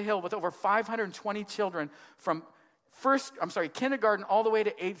just over the hill with over 520 children from kindergarten all the way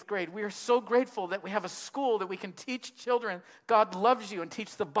to 8th grade. We are so grateful that we have a school that we can teach children God loves you and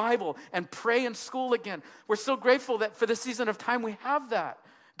teach the Bible and pray in school again. We're so grateful that for this season of time we have that.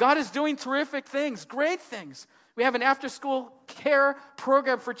 God is doing terrific things, great things. We have an after-school care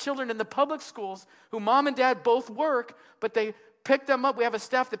program for children in the public schools who mom and dad both work, but they pick them up. We have a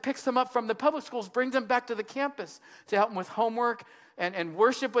staff that picks them up from the public schools, brings them back to the campus to help them with homework and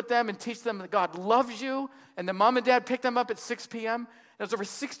worship with them and teach them that God loves you. And the mom and dad pick them up at 6 p.m. There's over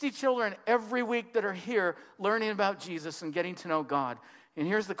 60 children every week that are here learning about Jesus and getting to know God. And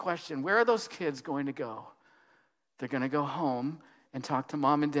here's the question, where are those kids going to go? They're going to go home and talk to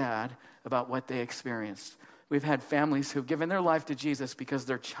mom and dad about what they experienced. We've had families who've given their life to Jesus because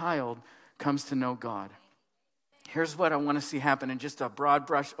their child comes to know God. Here's what I want to see happen in just a broad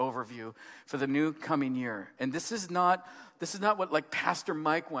brush overview for the new coming year. And this is not what like Pastor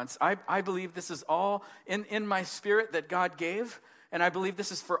Mike wants. I believe this is all in my spirit that God gave. And I believe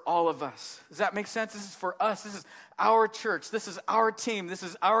this is for all of us. Does that make sense? This is for us. This is our church. This is our team. This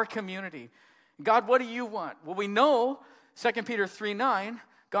is our community. God, what do you want? Well, we know 2 Peter 3:9,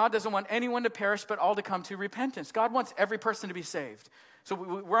 God doesn't want anyone to perish, but all to come to repentance. God wants every person to be saved. So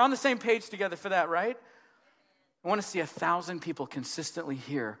we're on the same page together for that, right? I want to see 1,000 people consistently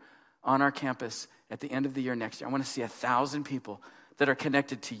here on our campus at the end of the year next year. I want to see 1,000 people that are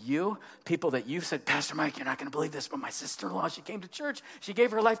connected to you, people that you said, Pastor Mike, you're not going to believe this, but my sister-in-law, she came to church. She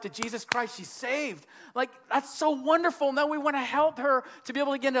gave her life to Jesus Christ. She's saved. Like, that's so wonderful. Now we want to help her to be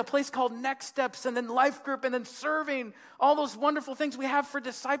able to get into a place called Next Steps and then life group and then serving, all those wonderful things we have for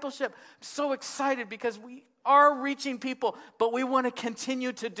discipleship. I'm so excited because we are reaching people, but we want to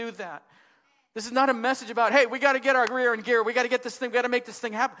continue to do that. This is not a message about, hey, we got to get our rear in gear. We got to get this thing. We got to make this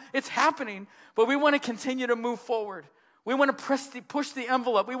thing happen. It's happening, but we want to continue to move forward. We want to push the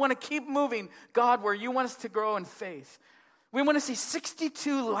envelope. We want to keep moving, God, where you want us to grow in faith. We want to see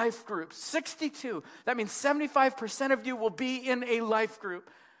 62 life groups. 62. That means 75% of you will be in a life group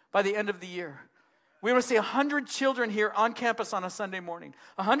by the end of the year. We want to see 100 children here on campus on a Sunday morning.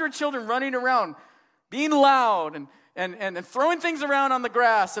 100 children running around, being loud and throwing things around on the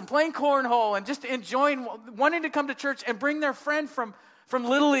grass and playing cornhole and just enjoying, wanting to come to church and bring their friend from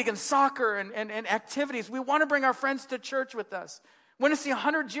Little League and soccer and activities. We want to bring our friends to church with us. We want to see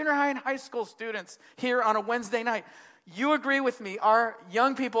 100 junior high and high school students here on a Wednesday night. You agree with me, our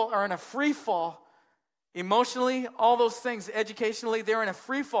young people are in a free fall. Emotionally, all those things, educationally, they're in a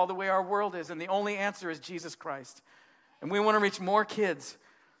free fall the way our world is, and the only answer is Jesus Christ. And we want to reach more kids.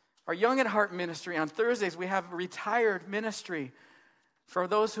 Our Young at Heart ministry, on Thursdays, we have a retired ministry for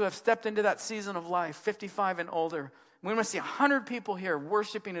those who have stepped into that season of life, 55 and older. We want to see 100 people here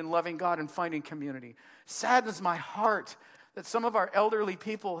worshiping and loving God and finding community. Saddens my heart that some of our elderly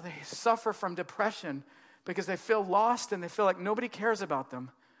people, they suffer from depression because they feel lost and they feel like nobody cares about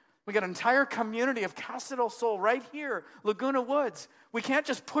them. We got an entire community of Casa del Sol right here, Laguna Woods. We can't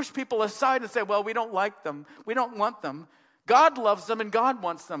just push people aside and say, well, we don't like them. We don't want them. God loves them and God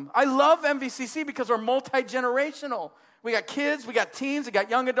wants them. I love MVCC because we're multi-generational. We got kids, we got teens, we got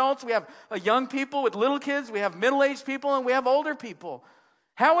young adults, we have young people with little kids, we have middle-aged people, and we have older people.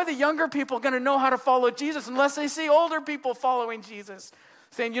 How are the younger people going to know how to follow Jesus unless they see older people following Jesus?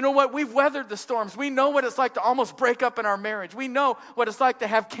 Saying, you know what, we've weathered the storms. We know what it's like to almost break up in our marriage. We know what it's like to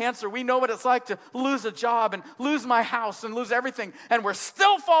have cancer. We know what it's like to lose a job and lose my house and lose everything. And we're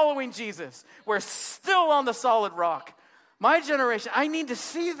still following Jesus. We're still on the solid rock. My generation, I need to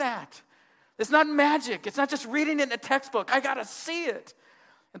see that. It's not magic. It's not just reading it in a textbook. I got to see it.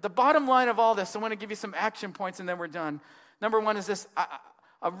 At the bottom line of all this, I want to give you some action points and then we're done. Number one is this.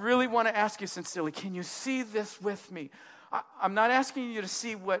 I really want to ask you sincerely, can you see this with me? I'm not asking you to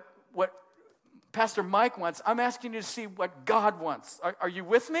see what Pastor Mike wants. I'm asking you to see what God wants. Are you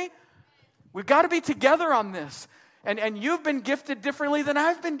with me? We've got to be together on this. And you've been gifted differently than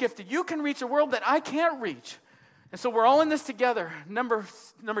I've been gifted. You can reach a world that I can't reach. And so we're all in this together. Number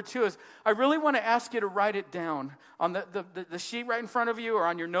two is, I really want to ask you to write it down on the sheet right in front of you or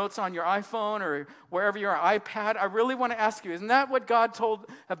on your notes on your iPhone or wherever your iPad. I really want to ask you, isn't that what God told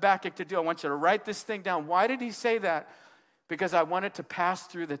Habakkuk to do? I want you to write this thing down. Why did he say that? Because I want it to pass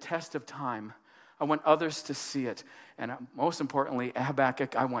through the test of time. I want others to see it. And most importantly,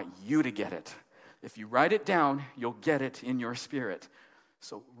 Habakkuk, I want you to get it. If you write it down, you'll get it in your spirit.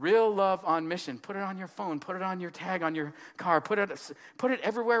 So real love on mission. Put it on your phone. Put it on your tag on your car. Put it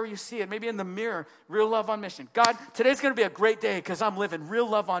everywhere you see it. Maybe in the mirror. Real love on mission. God, today's going to be a great day because I'm living real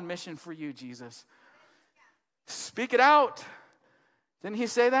love on mission for you, Jesus. Speak it out. Didn't he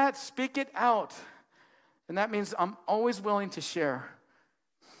say that? Speak it out. And that means I'm always willing to share.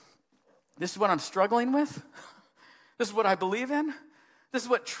 This is what I'm struggling with. This is what I believe in. This is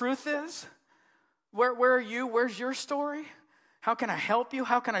what truth is. Where are you? Where's your story? How can I help you?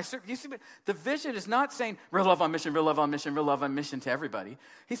 How can I serve? You see, the vision is not saying real love on mission, real love on mission, real love on mission to everybody.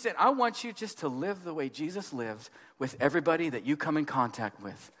 He said, I want you just to live the way Jesus lived with everybody that you come in contact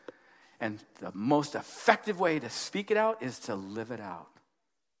with. And the most effective way to speak it out is to live it out.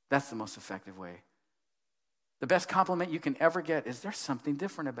 That's the most effective way. The best compliment you can ever get is there's something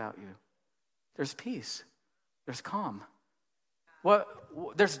different about you. There's peace. There's calm. Well,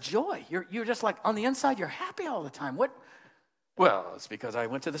 there's joy. You're just like on the inside, you're happy all the time. What? Well, it's because I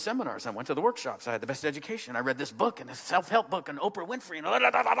went to the seminars. I went to the workshops. I had the best education. I read this book and this self-help book and Oprah Winfrey and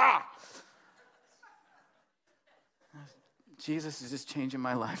da-da-da-da-da. Jesus is just changing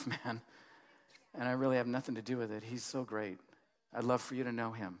my life, man. And I really have nothing to do with it. He's so great. I'd love for you to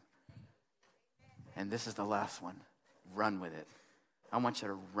know him. And this is the last one. Run with it. I want you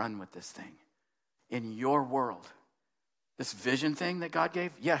to run with this thing. In your world, this vision thing that God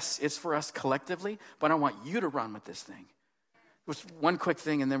gave, yes, it's for us collectively, but I want you to run with this thing. Just one quick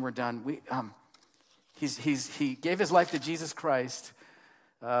thing and then we're done. He gave his life to Jesus Christ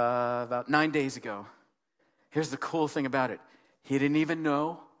about 9 days ago. Here's the cool thing about it. He didn't even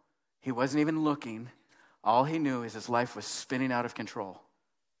know. He wasn't even looking. All he knew is his life was spinning out of control.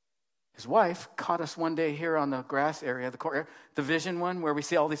 His wife caught us one day here on the grass area, the court area, the vision one where we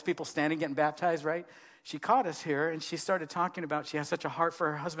see all these people standing getting baptized, right? She caught us here and she started talking about she has such a heart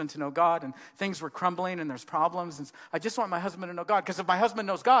for her husband to know God and things were crumbling and there's problems. And I just want my husband to know God because if my husband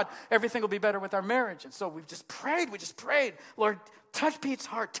knows God, everything will be better with our marriage. And so we just prayed. Lord, touch Pete's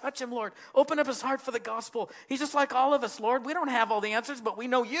heart. Touch him, Lord. Open up his heart for the gospel. He's just like all of us, Lord. We don't have all the answers, but we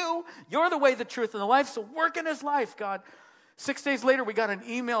know you. You're the way, the truth, and the life. So work in his life, God. 6 days later, we got an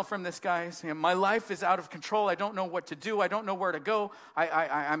email from this guy saying, my life is out of control. I don't know what to do. I don't know where to go.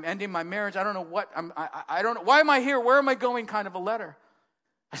 I'm ending my marriage. I don't know what. I don't know. Why am I here? Where am I going? Kind of a letter.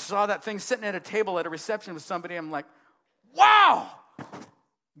 I saw that thing sitting at a table at a reception with somebody. I'm like, wow.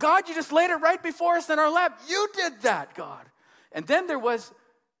 God, you just laid it right before us in our lap. You did that, God. And then there was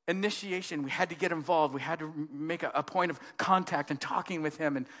initiation. We had to get involved. We had to make a point of contact and talking with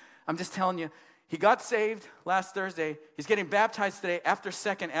him. And I'm just telling you, he got saved last Thursday. He's getting baptized today after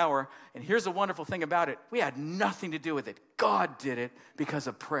second hour. And here's the wonderful thing about it. We had nothing to do with it. God did it because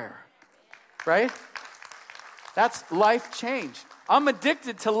of prayer. Right? That's life change. I'm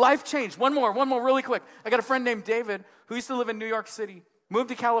addicted to life change. One more really quick. I got a friend named David who used to live in New York City, moved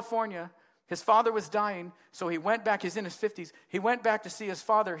to California. His father was dying, so he went back. He's in his 50s. He went back to see his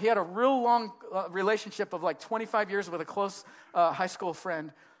father. He had a real long relationship of like 25 years with a close high school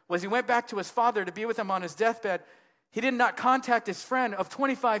friend. He went back to his father to be with him on his deathbed. He did not contact his friend of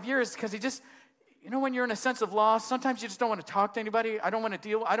 25 years because he just, when you're in a sense of loss, sometimes you just don't want to talk to anybody. I don't want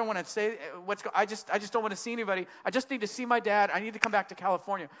to say I just don't want to see anybody. I just need to see my dad. I need to come back to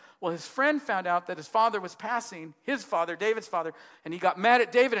California. Well, his friend found out that his father was passing, his father, David's father, and he got mad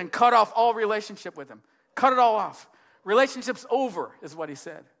at David and cut off all relationship with him. Cut it all off. Relationship's over, is what he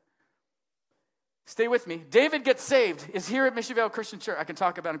said. Stay with me. David gets saved, is here at Mission Vale Christian Church. I can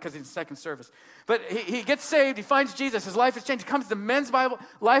talk about him because he's in second service. But he gets saved. He finds Jesus. His life has changed. He comes to Men's Bible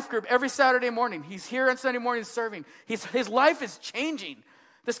Life Group every Saturday morning. He's here on Sunday morning serving. His life is changing.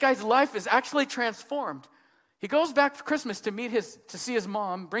 This guy's life is actually transformed. He goes back for Christmas to see his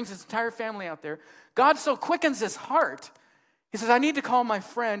mom, brings his entire family out there. God so quickens his heart. He says, I need to call my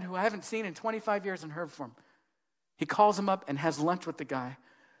friend who I haven't seen in 25 years and heard from. He calls him up and has lunch with the guy.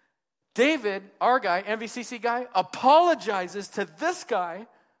 David, our guy, MVCC guy, apologizes to this guy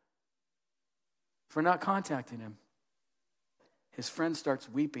for not contacting him. His friend starts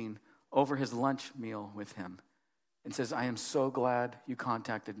weeping over his lunch meal with him and says, I am so glad you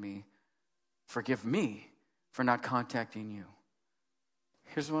contacted me. Forgive me for not contacting you.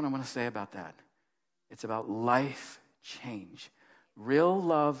 Here's what I want to say about that. It's about life change. Real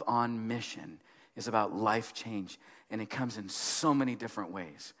love on mission is about life change, and it comes in so many different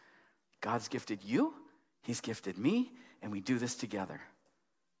ways. God's gifted you, he's gifted me, and we do this together.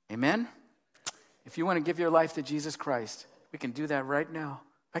 Amen? If you want to give your life to Jesus Christ, we can do that right now.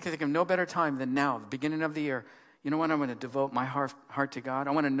 I can think of no better time than now, the beginning of the year. You know what? I'm going to devote my heart to God.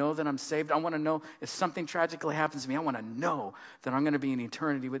 I want to know that I'm saved. I want to know if something tragically happens to me, I want to know that I'm going to be in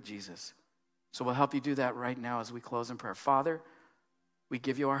eternity with Jesus. So we'll help you do that right now as we close in prayer. Father, we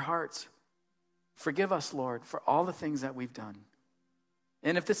give you our hearts. Forgive us, Lord, for all the things that we've done.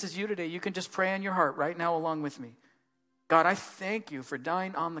 And if this is you today, you can just pray in your heart right now along with me. God, I thank you for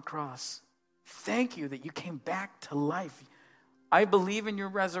dying on the cross. Thank you that you came back to life. I believe in your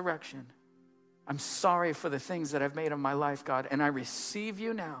resurrection. I'm sorry for the things that I've made of my life, God, and I receive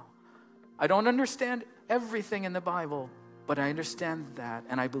you now. I don't understand everything in the Bible, but I understand that,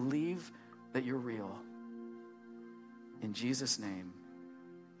 and I believe that you're real. In Jesus' name,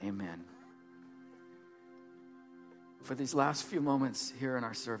 amen. For these last few moments here in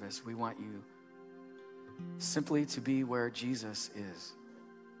our service, we want you simply to be where Jesus is.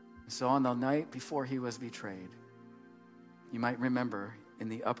 So on the night before he was betrayed, you might remember in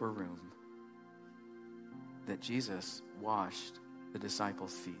the upper room that Jesus washed the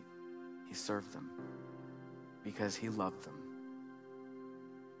disciples' feet. He served them because he loved them.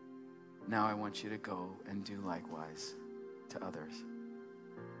 Now I want you to go and do likewise to others.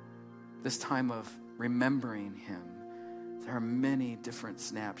 This time of remembering him, there are many different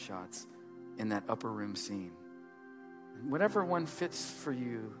snapshots in that upper room scene. Whatever one fits for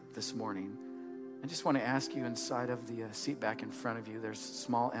you this morning, I just want to ask you inside of the seat back in front of you, there's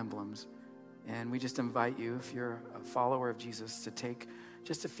small emblems. And we just invite you, if you're a follower of Jesus, to take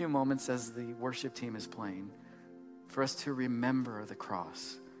just a few moments as the worship team is playing for us to remember the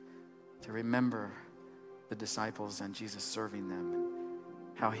cross, to remember the disciples and Jesus serving them and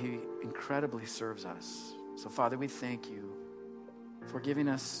how he incredibly serves us. So, Father, we thank you for giving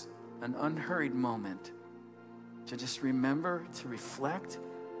us an unhurried moment to just remember, to reflect,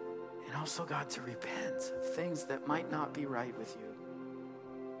 and also, God, to repent of things that might not be right with you.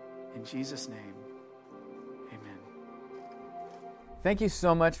 In Jesus' name, amen. Thank you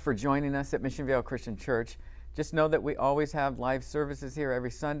so much for joining us at Mission Vale Christian Church. Just know that we always have live services here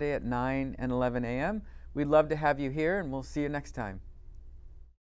every Sunday at 9 and 11 a.m. We'd love to have you here, and we'll see you next time.